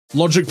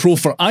Logic Pro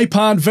for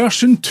iPad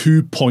version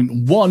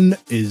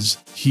 2.1 is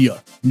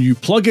here. New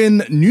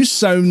plugin, new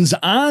sounds,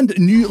 and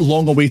new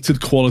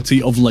long-awaited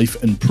quality of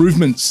life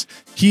improvements.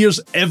 Here's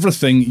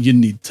everything you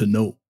need to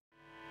know.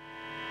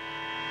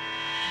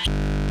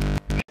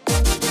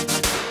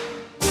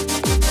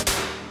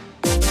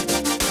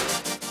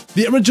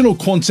 The original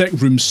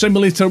Quantec room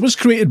simulator was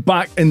created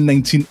back in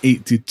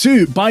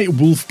 1982 by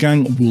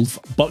Wolfgang Wolf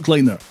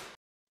Buchleitner.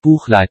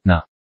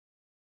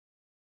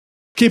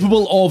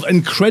 Capable of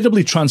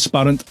incredibly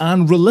transparent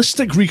and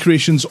realistic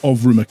recreations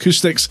of room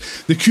acoustics,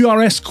 the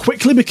QRS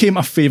quickly became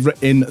a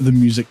favourite in the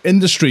music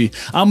industry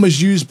and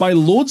was used by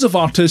loads of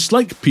artists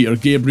like Peter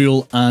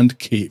Gabriel and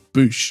Kate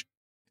Bush.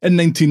 In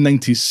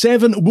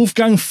 1997,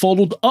 Wolfgang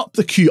followed up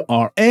the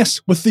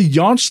QRS with the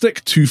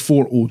Yardstick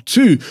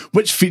 2402,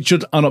 which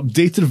featured an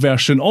updated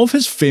version of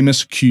his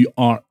famous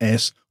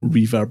QRS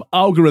reverb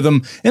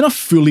algorithm in a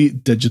fully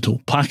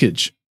digital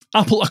package.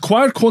 Apple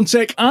acquired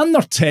Quantec and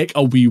their tech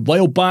a wee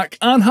while back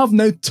and have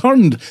now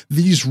turned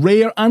these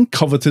rare and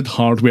coveted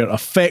hardware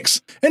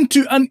effects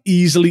into an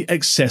easily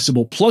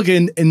accessible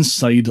plugin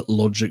inside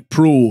Logic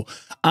Pro.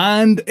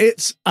 And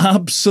it's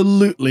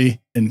absolutely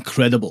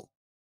incredible.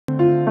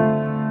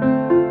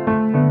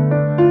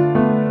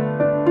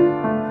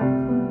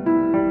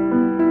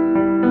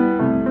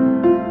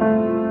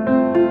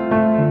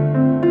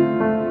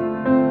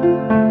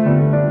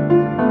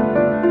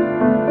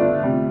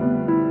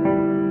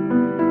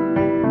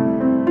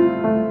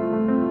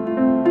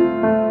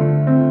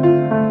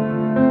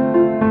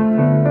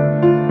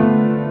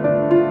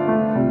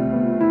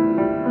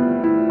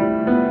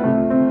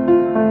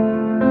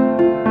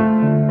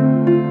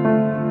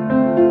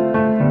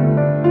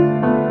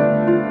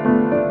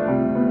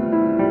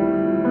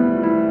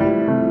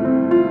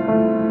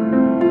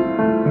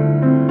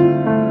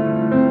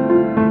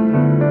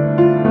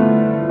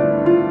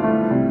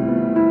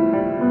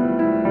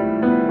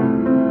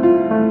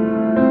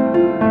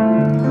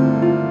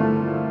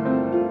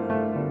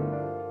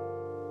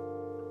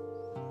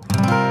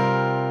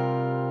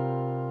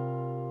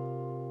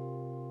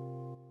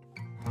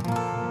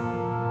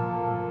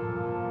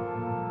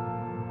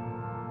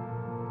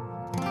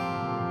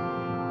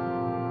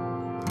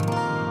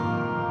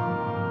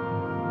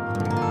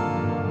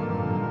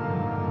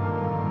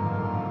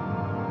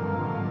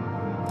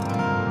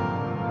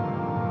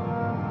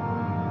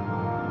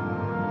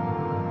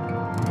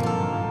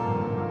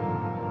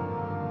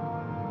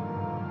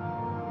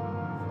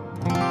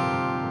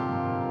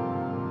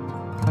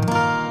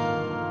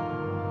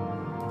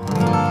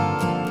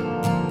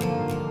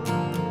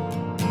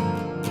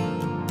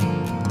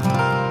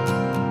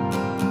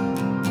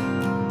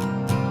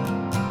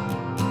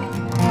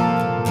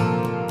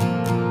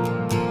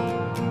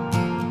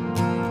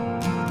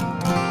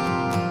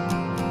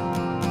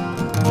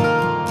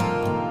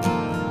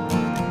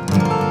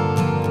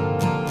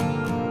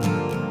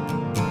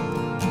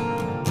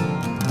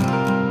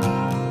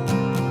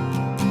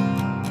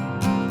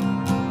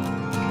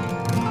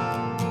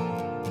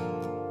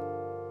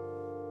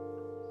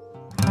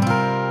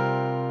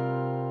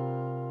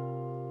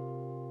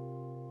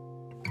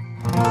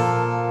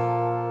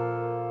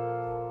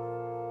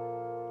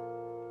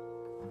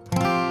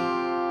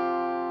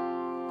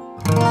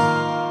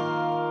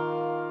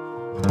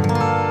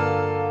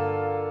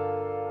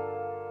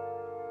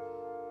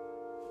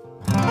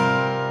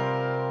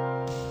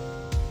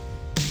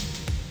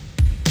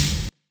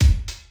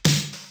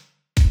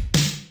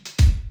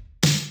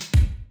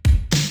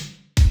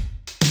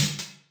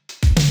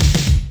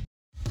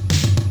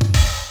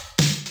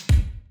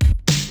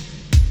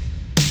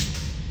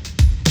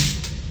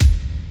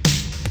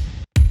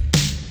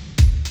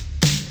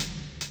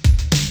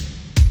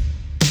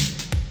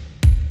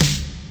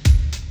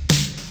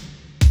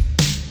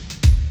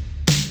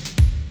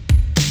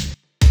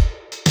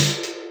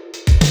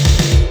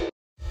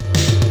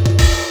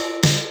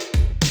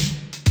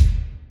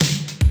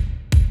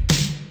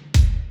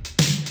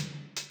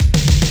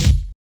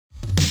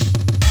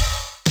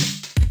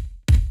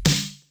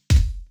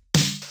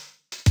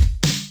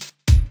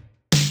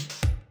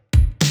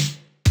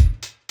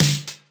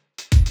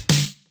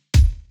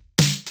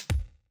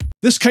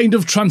 This kind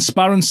of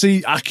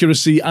transparency,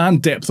 accuracy,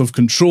 and depth of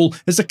control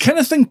is the kind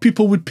of thing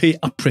people would pay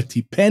a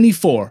pretty penny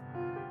for.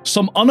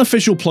 Some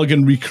unofficial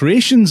plugin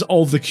recreations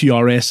of the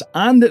QRS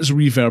and its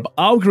reverb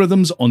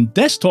algorithms on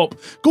desktop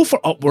go for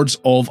upwards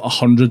of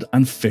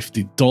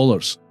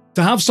 $150.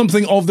 To have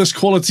something of this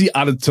quality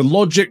added to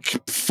Logic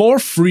for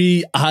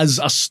free as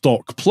a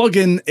stock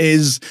plugin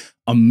is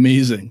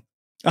amazing.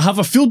 I have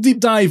a full deep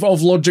dive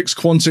of Logic's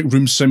Quantec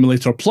Room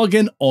Simulator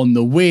plugin on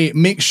the way.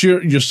 Make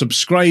sure you're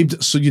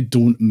subscribed so you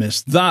don't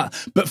miss that.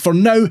 But for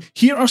now,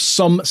 here are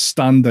some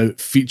standout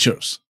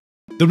features.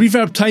 The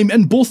reverb time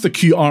in both the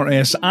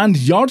QRS and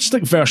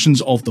Yardstick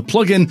versions of the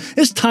plugin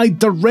is tied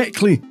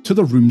directly to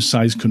the room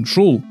size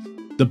control.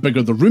 The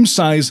bigger the room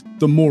size,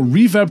 the more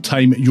reverb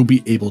time you'll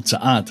be able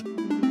to add.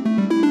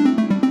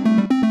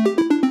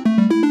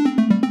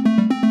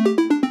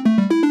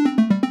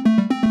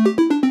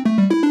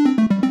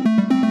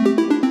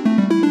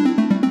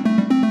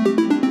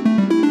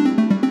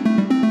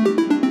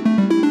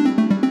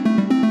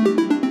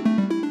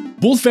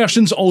 Both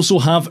versions also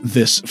have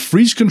this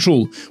freeze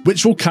control,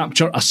 which will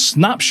capture a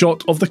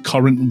snapshot of the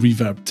current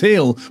reverb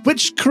tail,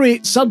 which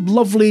creates a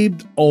lovely,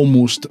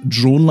 almost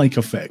drone-like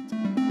effect.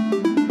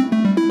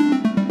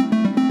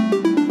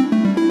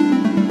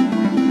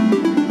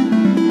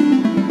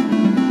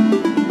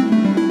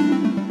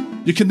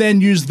 You can then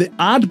use the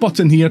Add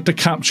button here to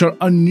capture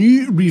a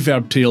new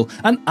reverb tail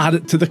and add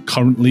it to the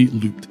currently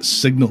looped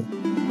signal.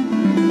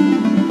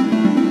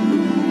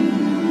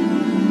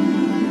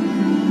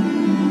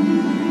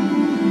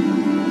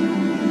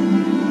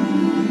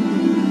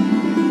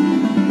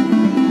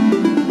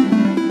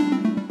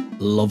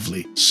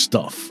 Lovely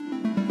stuff.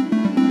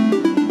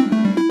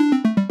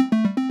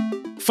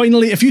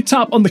 Finally, if you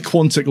tap on the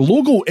Quantec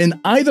logo in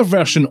either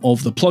version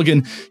of the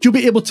plugin, you'll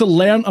be able to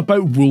learn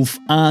about Wolf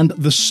and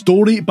the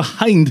story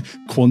behind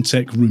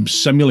Quantec Room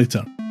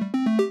Simulator.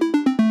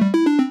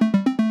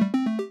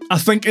 I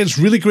think it's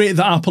really great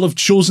that Apple have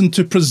chosen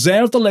to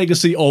preserve the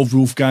legacy of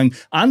Wolfgang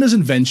and his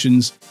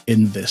inventions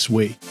in this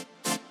way.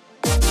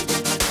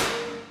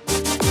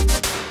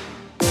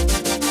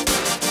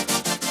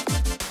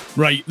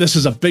 Right, this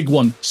is a big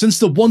one. Since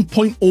the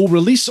 1.0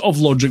 release of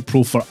Logic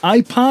Pro for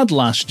iPad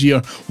last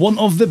year, one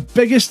of the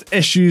biggest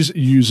issues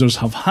users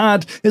have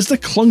had is the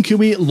clunky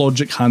way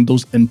Logic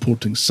handles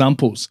importing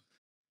samples.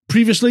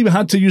 Previously, we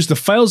had to use the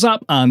Files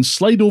app and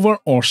slide over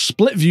or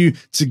split view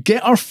to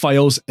get our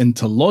files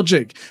into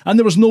Logic, and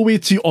there was no way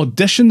to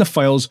audition the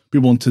files we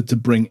wanted to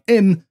bring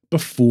in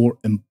before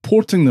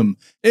importing them.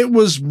 It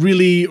was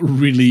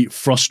really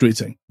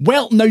frustrating.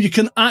 Well, now you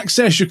can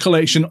access your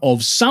collection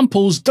of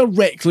samples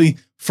directly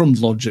from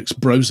Logic's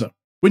browser.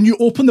 When you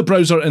open the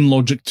browser in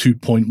Logic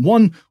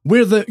 2.1,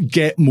 where the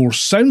Get More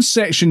Sounds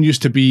section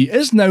used to be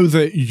is now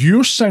the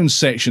Your Sounds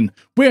section,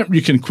 where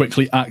you can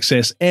quickly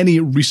access any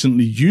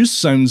recently used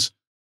sounds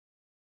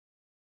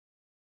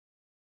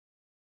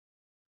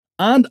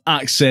and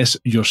access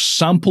your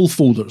sample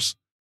folders.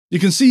 You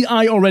can see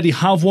I already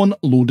have one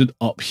loaded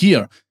up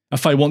here.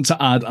 If I want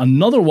to add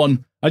another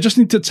one, I just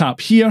need to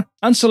tap here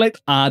and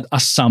select Add a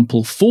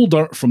Sample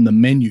Folder from the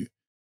menu.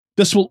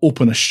 This will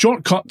open a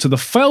shortcut to the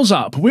Files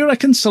app where I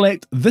can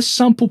select this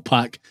sample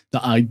pack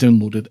that I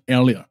downloaded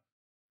earlier.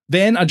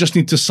 Then I just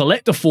need to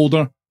select a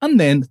folder and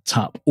then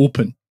tap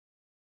Open.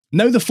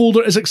 Now the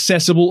folder is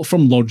accessible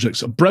from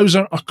Logic's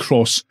browser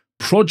across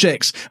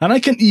projects, and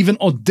I can even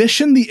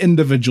audition the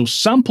individual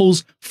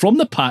samples from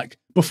the pack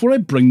before I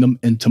bring them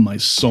into my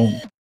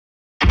song.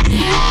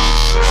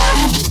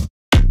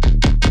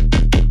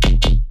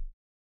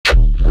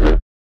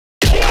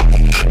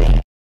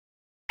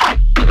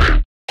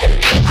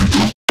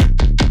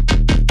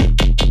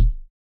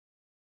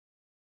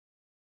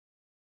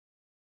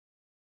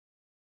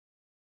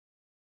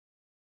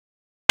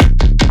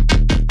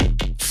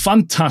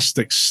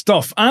 Fantastic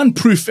stuff, and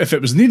proof, if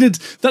it was needed,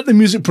 that the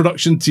music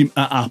production team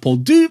at Apple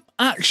do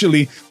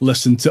actually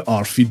listen to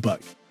our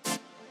feedback.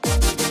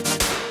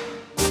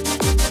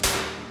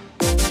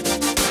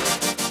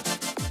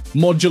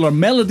 Modular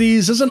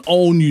Melodies is an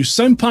all-new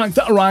sound pack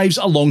that arrives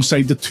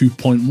alongside the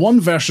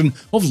 2.1 version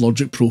of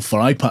Logic Pro for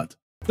iPad.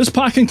 This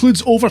pack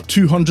includes over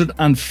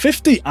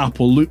 250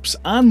 Apple loops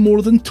and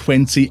more than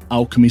 20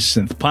 Alchemy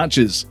synth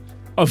patches.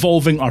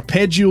 Evolving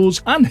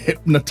arpeggios and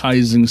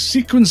hypnotizing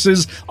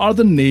sequences are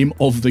the name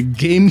of the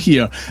game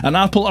here, and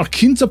Apple are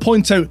keen to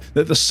point out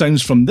that the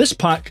sounds from this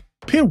pack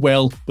pair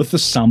well with the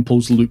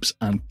samples, loops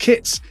and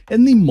kits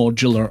in the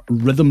modular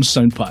rhythm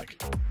sound pack.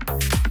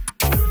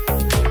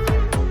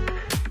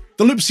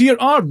 The loops here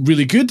are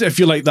really good if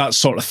you like that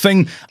sort of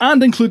thing,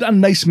 and include a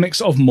nice mix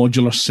of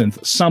modular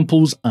synth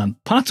samples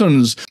and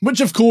patterns,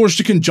 which of course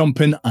you can jump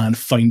in and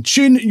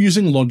fine-tune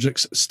using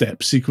Logic's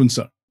step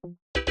sequencer.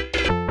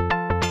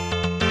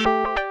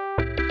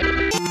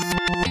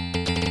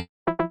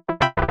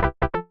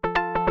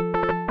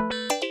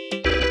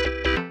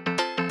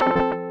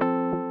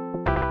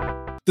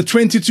 The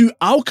 22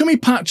 Alchemy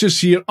patches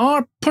here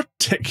are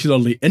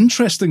particularly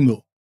interesting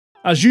though.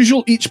 As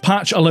usual, each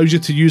patch allows you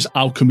to use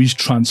Alchemy's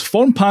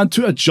transform pad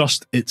to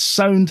adjust its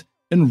sound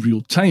in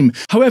real time.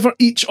 However,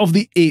 each of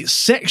the 8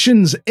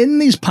 sections in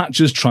these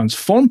patches'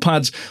 transform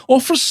pads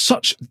offers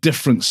such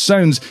different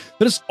sounds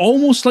that it's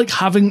almost like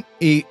having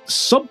a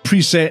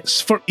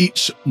sub-presets for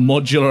each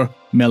Modular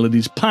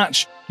Melodies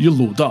patch you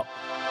load up.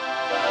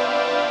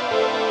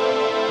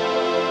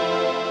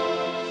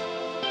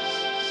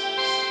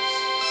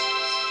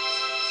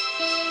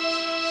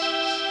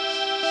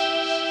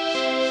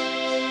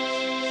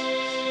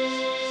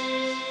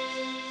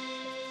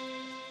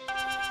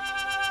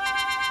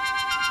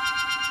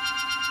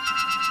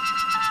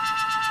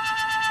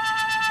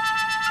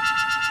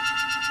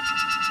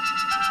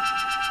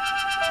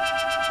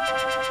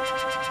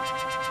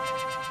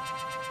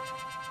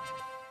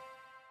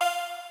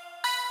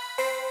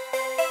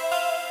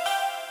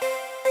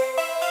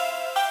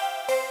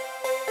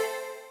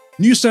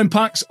 New sound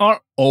packs are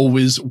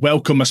always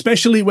welcome,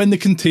 especially when they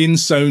contain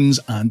sounds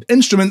and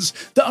instruments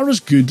that are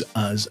as good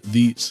as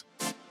these.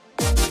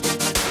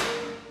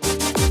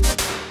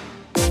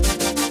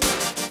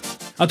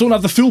 I don't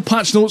have the full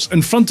patch notes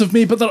in front of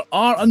me, but there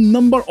are a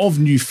number of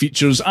new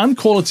features and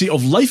quality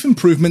of life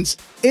improvements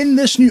in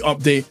this new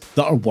update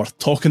that are worth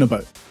talking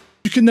about.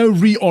 You can now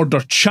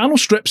reorder channel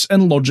strips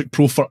in Logic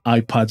Pro for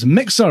iPad's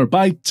mixer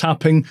by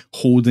tapping,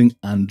 holding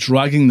and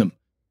dragging them.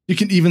 You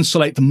can even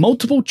select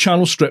multiple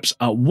channel strips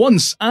at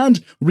once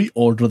and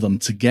reorder them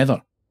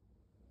together.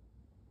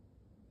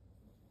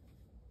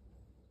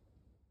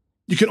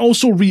 You can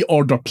also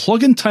reorder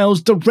plugin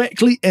tiles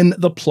directly in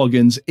the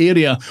plugins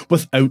area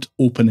without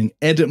opening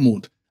edit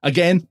mode,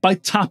 again by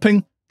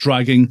tapping,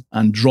 dragging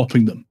and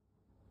dropping them.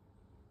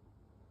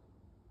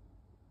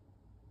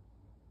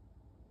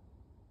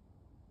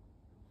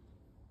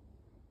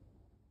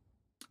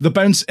 The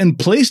Bounce in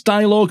Place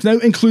dialog now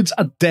includes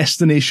a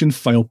destination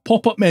file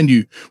pop-up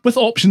menu with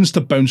options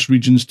to bounce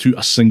regions to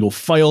a single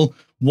file,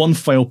 one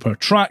file per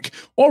track,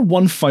 or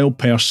one file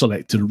per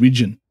selected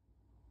region.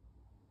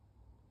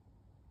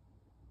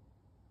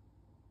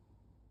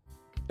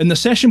 In the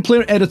Session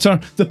Player editor,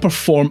 the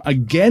Perform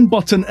Again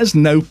button is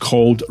now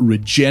called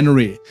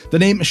Regenerate. The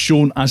name is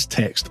shown as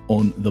text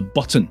on the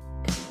button.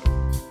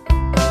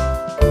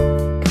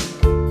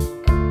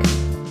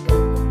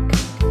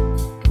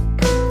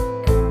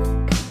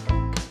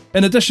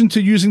 In addition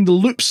to using the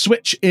loop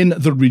switch in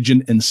the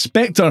region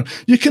inspector,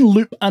 you can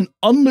loop and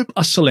unloop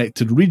a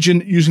selected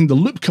region using the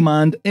loop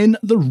command in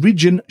the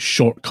region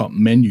shortcut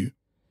menu.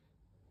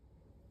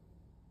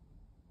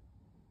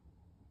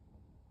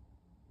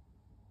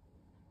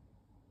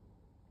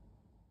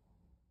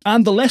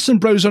 And the lesson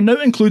browser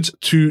now includes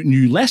two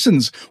new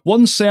lessons.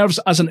 One serves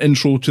as an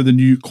intro to the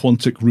new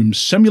Quantec Room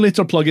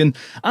Simulator plugin,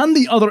 and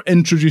the other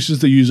introduces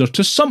the user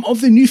to some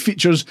of the new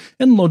features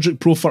in Logic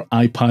Pro for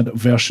iPad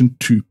version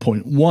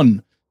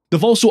 2.1.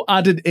 They've also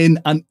added in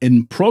an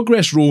In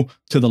Progress row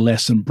to the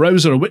lesson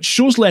browser, which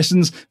shows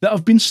lessons that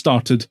have been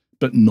started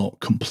but not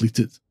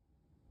completed.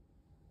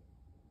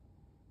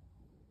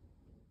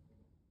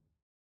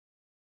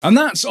 And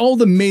that's all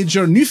the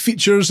major new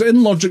features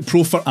in Logic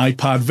Pro for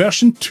iPad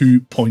version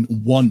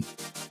 2.1.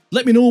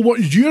 Let me know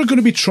what you're going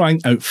to be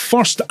trying out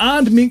first,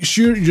 and make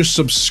sure you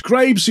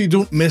subscribe so you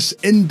don't miss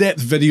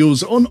in-depth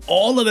videos on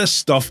all of this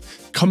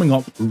stuff coming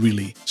up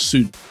really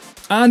soon.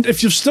 And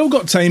if you've still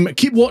got time,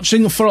 keep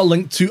watching for a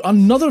link to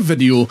another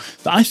video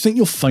that I think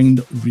you'll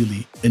find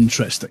really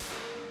interesting.